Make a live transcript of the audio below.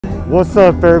What's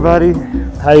up, everybody?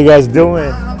 How you guys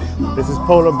doing? This is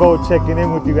Polo Gold checking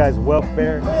in with you guys.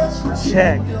 Welfare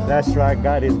check. That's right,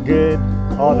 God is good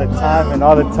all the time, and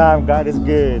all the time God is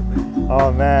good.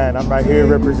 Oh man, I'm right here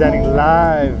representing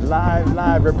live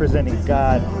representing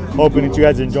God. Hoping that you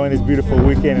guys are enjoying this beautiful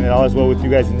weekend and all is well with you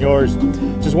guys and yours.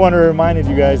 Just want to remind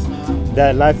you guys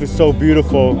that life is so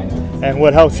beautiful, and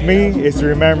what helps me is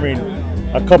remembering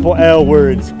a couple L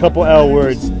words.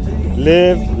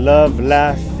 Live, love,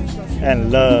 laugh,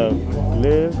 and love.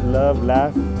 Live, love,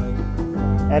 laugh,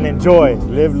 and enjoy.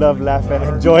 Live, love, laugh, and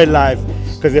enjoy life.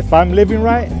 Because if I'm living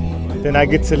right, then I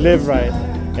get to live right.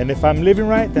 And if I'm living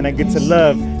right, then I get to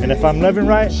love. And if I'm living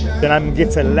right, then I get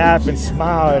to laugh and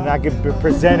smile, and I get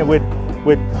presented with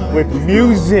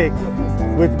music.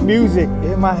 With music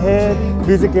in my head,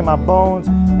 music in my bones,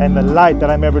 and the light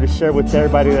that I'm able to share with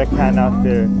everybody that I can out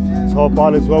there. So hope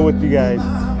all is well with you guys.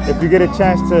 If you get a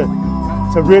chance to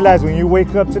realize when you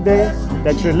wake up today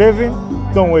that you're living,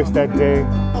 don't waste that day.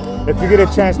 If you get a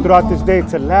chance throughout this day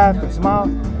to laugh and smile,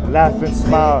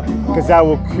 because that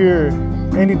will cure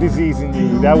any disease in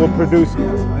you. That will produce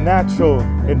natural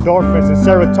endorphins and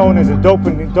serotonins and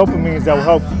dopamines that will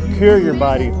help cure your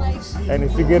body. And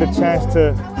if you get a chance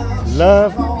to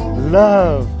love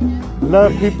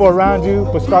people around you,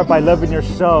 but start by loving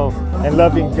yourself and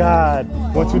loving God.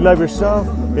 Once you love yourself,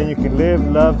 then you can live,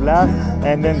 love, laugh,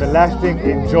 and then the last thing,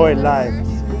 enjoy life.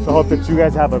 So I hope that you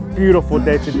guys have a beautiful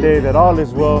day today, that all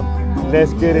is well.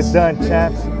 Let's get it done,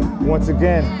 champs. Once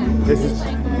again, this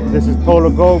is Polo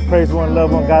Gold. Praise one,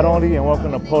 love one, God only, and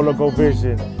welcome to Polo Gold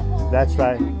Vision. That's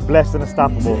right. Blessed and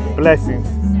unstoppable. Blessings.